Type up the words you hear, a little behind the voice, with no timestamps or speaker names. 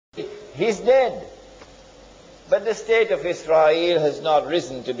He's dead. But the state of Israel has not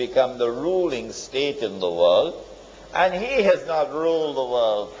risen to become the ruling state in the world, and he has not ruled the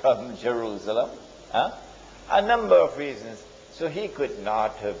world from Jerusalem. A number of reasons. So he could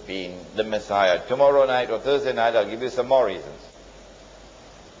not have been the Messiah. Tomorrow night or Thursday night I'll give you some more reasons.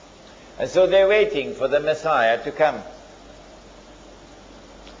 And so they're waiting for the Messiah to come.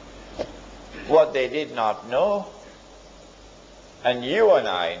 What they did not know, and you and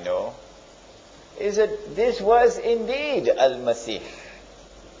I know, is that this was indeed Al-Masih.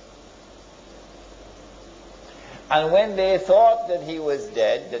 And when they thought that he was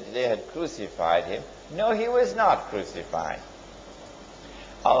dead, that they had crucified him, no, he was not crucified.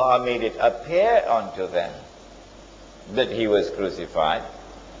 Allah made it appear unto them that he was crucified,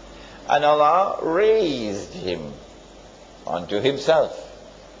 and Allah raised him unto himself.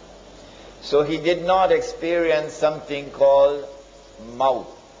 So he did not experience something called maut.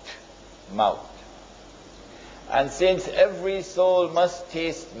 And since every soul must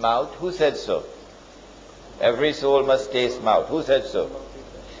taste maut, who said so? Every soul must taste maut. Who said so?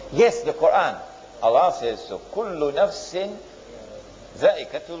 Yes, the Quran. Allah says so. Kullu nafsin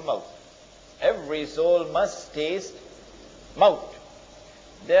za'iqatul maut. Every soul must taste maut.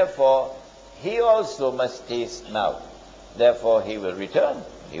 Therefore, he also must taste maut. Therefore, he will return.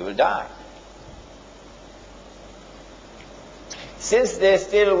 He will die. Since they're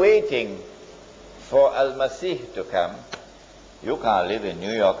still waiting for Al-Masih to come, you can't live in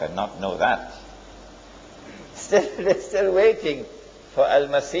New York and not know that. They're still waiting for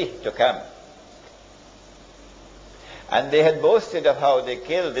Al-Masih to come. And they had boasted of how they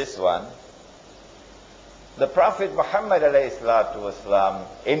killed this one. The Prophet Muhammad ﷺ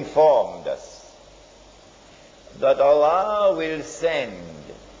informed us that Allah will send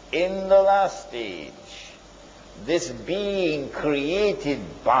in the last stage this being created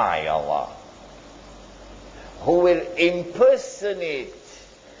by Allah, who will impersonate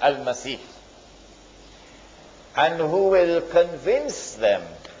Al-Masih, and who will convince them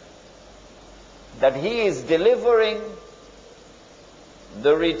that he is delivering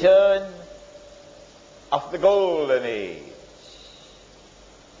the return of the golden age.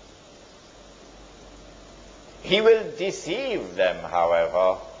 He will deceive them,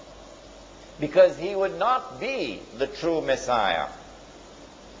 however, because he would not be the true Messiah.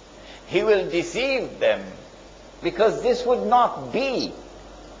 He will deceive them because this would not be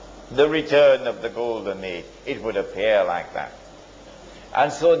the return of the golden age. It would appear like that.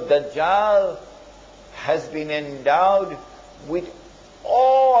 And so Dajjal has been endowed with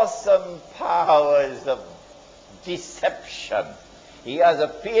awesome powers of deception. He has a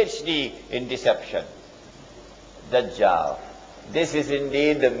PhD in deception. Dajjal. This is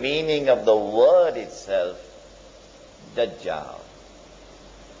indeed the meaning of the word itself, Dajjal.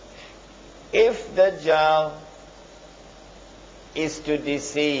 If Dajjal is to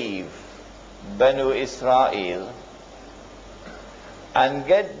deceive Banu Israel and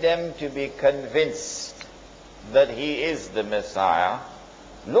get them to be convinced that he is the Messiah,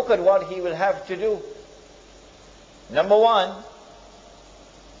 look at what he will have to do. Number one,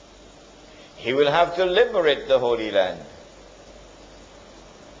 he will have to liberate the Holy Land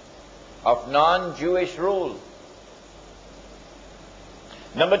of non-Jewish rule.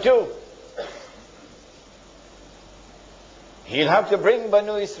 Number two, he'll have to bring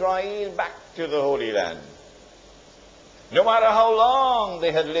Banu Israel back to the Holy Land. No matter how long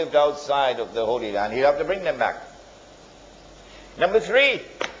they had lived outside of the Holy Land, he'll have to bring them back. Number three,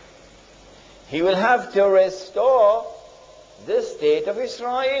 he will have to restore the state of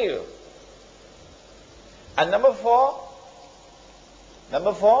Israel. And number four,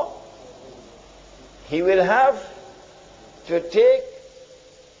 he will have to take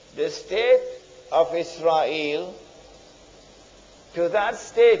the state of Israel to that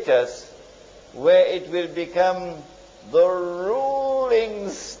status where it will become the ruling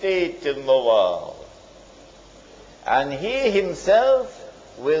state in the world. And he himself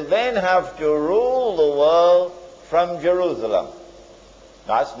will then have to rule the world from Jerusalem.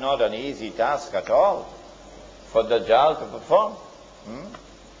 That's not an easy task at all for Dajjal to perform.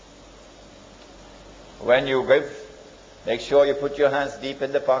 When you give, make sure you put your hands deep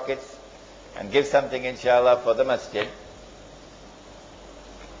in the pockets and give something, inshallah, for the masjid.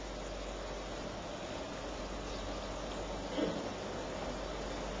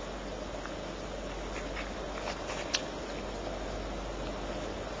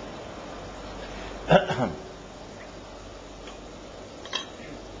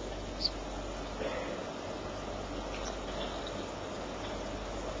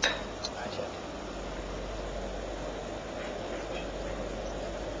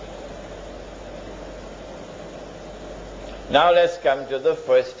 Now let's come to the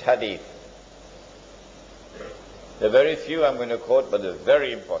first hadith. There are very few I'm going to quote, but they're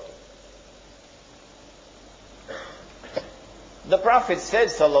very important. The Prophet said,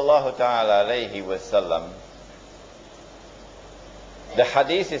 sallallahu ta'ala alayhi wa sallam, the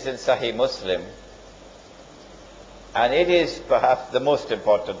hadith is in Sahih Muslim, and it is perhaps the most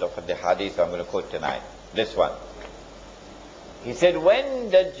important of the hadith I'm going to quote tonight, this one. He said,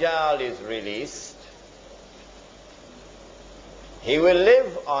 when Dajjal is released, he will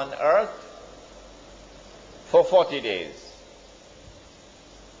live on earth for 40 days.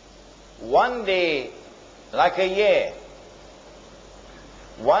 One day like a year.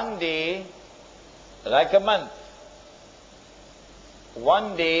 One day like a month.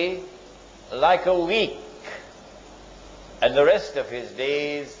 One day like a week. And the rest of his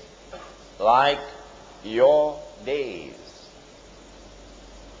days like your days.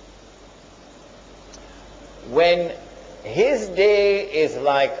 When his day is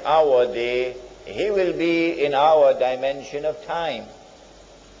like our day, he will be in our dimension of time.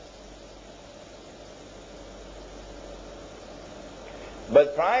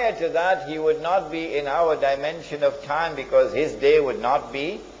 But prior to that, he would not be in our dimension of time, because his day would not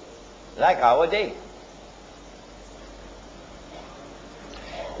be like our day.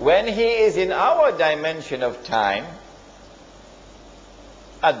 When he is in our dimension of time,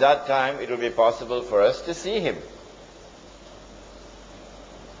 at that time it will be possible for us to see him.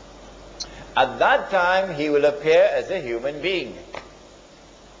 At that time he will appear as a human being.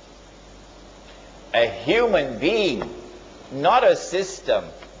 A human being, not a system,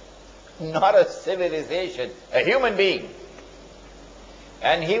 not a civilization, a human being.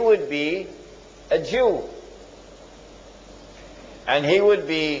 And he would be a Jew. And he would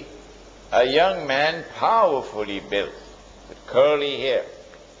be a young man, powerfully built, with curly hair.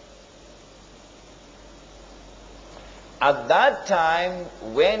 At that time,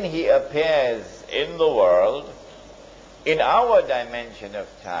 when he appears in the world, in our dimension of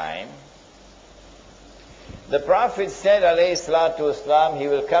time, the Prophet said, alayhi salatu wasalam, he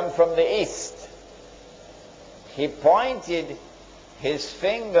will come from the east. He pointed his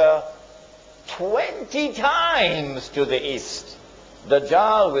finger 20 times to the east.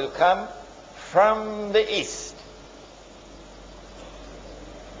 Dajjal will come from the east.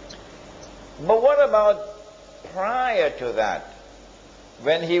 But what about prior to that,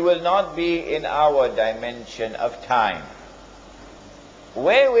 when he will not be in our dimension of time?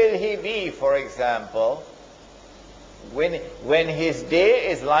 Where will he be, for example, when his day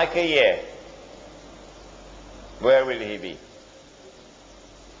is like a year? Where will he be?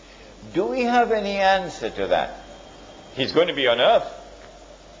 Do we have any answer to that? He's going to be on earth,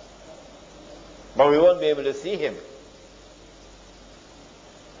 but we won't be able to see him.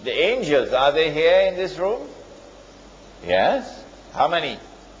 The angels, are they here in this room? Yes. How many?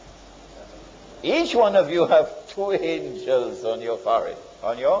 Each one of you have 2 angels on your forehead,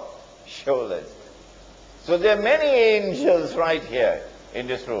 on your shoulders. So there are many angels right here in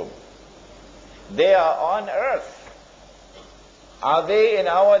this room. They are on earth. Are they in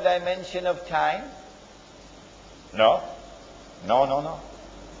our dimension of time? No. No.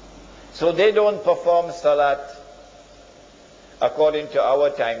 So they don't perform salat according to our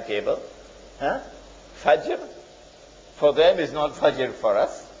timetable. Fajr for them is not Fajr for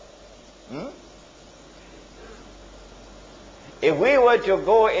us. If we were to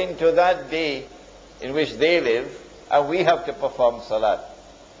go into that day in which they live, and we have to perform salat,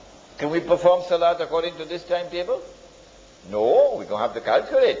 can we perform salat according to this timetable? No, we're going to have to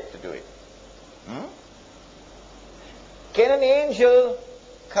calculate to do it. Can an angel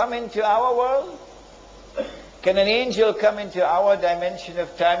come into our world? Can an angel come into our dimension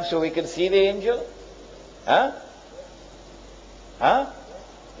of time so we can see the angel?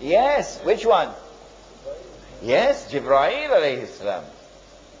 Yes. Which one? Yes, Jibreel alayhi salam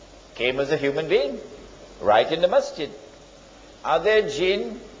came as a human being, right in the masjid. Are there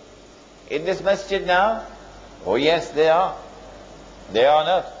jinn in this masjid now? Oh yes, they are. They are on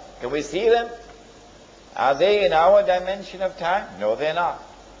earth. Can we see them? Are they in our dimension of time? No, they're not.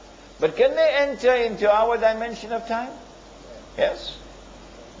 But can they enter into our dimension of time? Yes.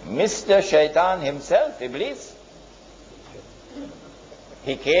 Mr. Shaitan himself, Iblis,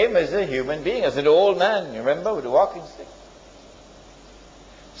 he came as a human being, as an old man, you remember, with a walking stick.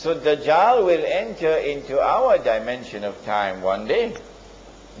 So Dajjal will enter into our dimension of time one day.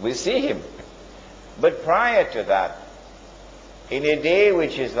 We see him. But prior to that, in a day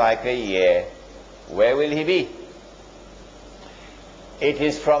which is like a year, where will he be? It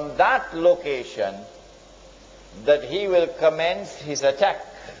is from that location that he will commence his attack.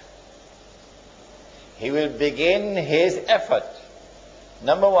 he will begin his effort.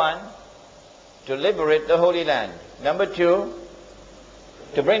 Number one, to liberate the Holy Land. Number two,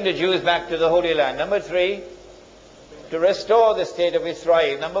 to bring the Jews back to the Holy Land. Number three, to restore the state of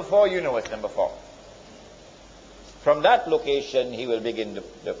Israel. Number four, you know what's number four. From that location, he will begin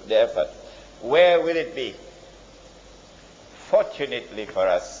the effort. Where will it be? Fortunately for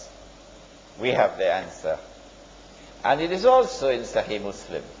us, we have the answer. And it is also in Sahih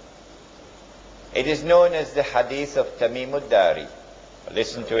Muslim. It is known as the hadith of Tamim ad-Dari.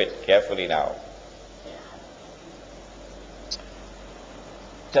 Listen to it carefully now.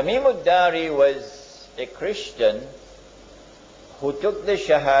 Tamim ad-Dari was a Christian who took the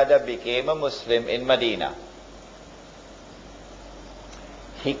Shahada, became a Muslim in Medina.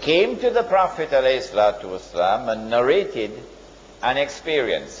 He came to the Prophet ﷺ and narrated an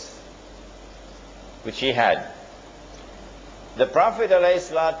experience which he had. The Prophet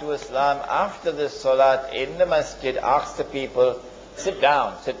ﷺ, after the Salat in the masjid, asked the people, sit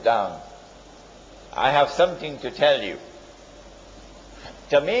down, sit down. I have something to tell you.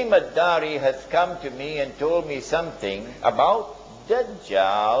 Tamim ad-Dari has come to me and told me something about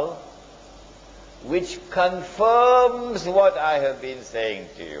Dajjal, which confirms what I have been saying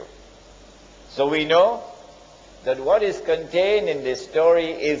to you. So we know that what is contained in this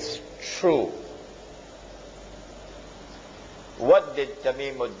story is true. What did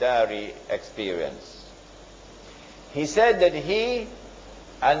Tamim ad-Dari experience? He said that he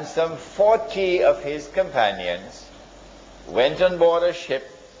and some 40 of his companions went on board a ship.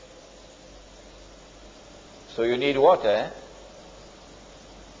 So you need water, eh?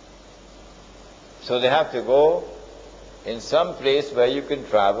 So they have to go in some place where you can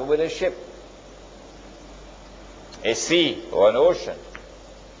travel with a ship, a sea or an ocean.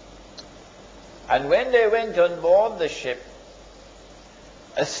 And when they went on board the ship,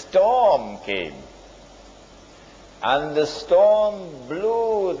 a storm came. And the storm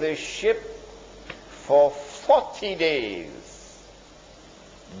blew the ship for 40 days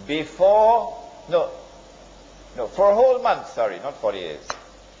for a whole month, sorry, not 40 days.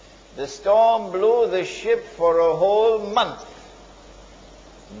 The storm blew the ship for a whole month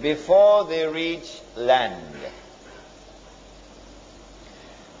before they reached land.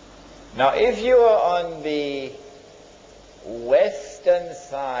 Now, if you are on the western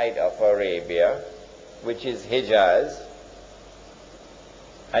side of Arabia, which is Hijaz,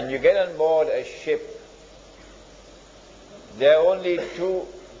 and you get on board a ship, there are only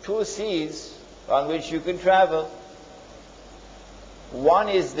two seas on which you can travel. One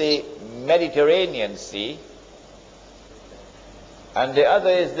is the Mediterranean Sea, and the other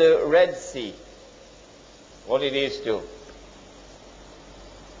is the Red Sea. Only these two.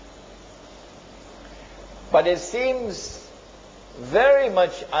 But it seems very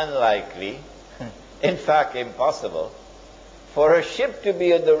much unlikely, in fact impossible, for a ship to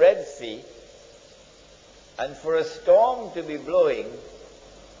be on the Red Sea and for a storm to be blowing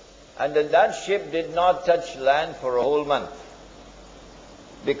and that ship did not touch land for a whole month,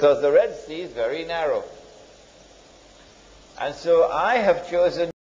 because the Red Sea is very narrow. And so I have chosen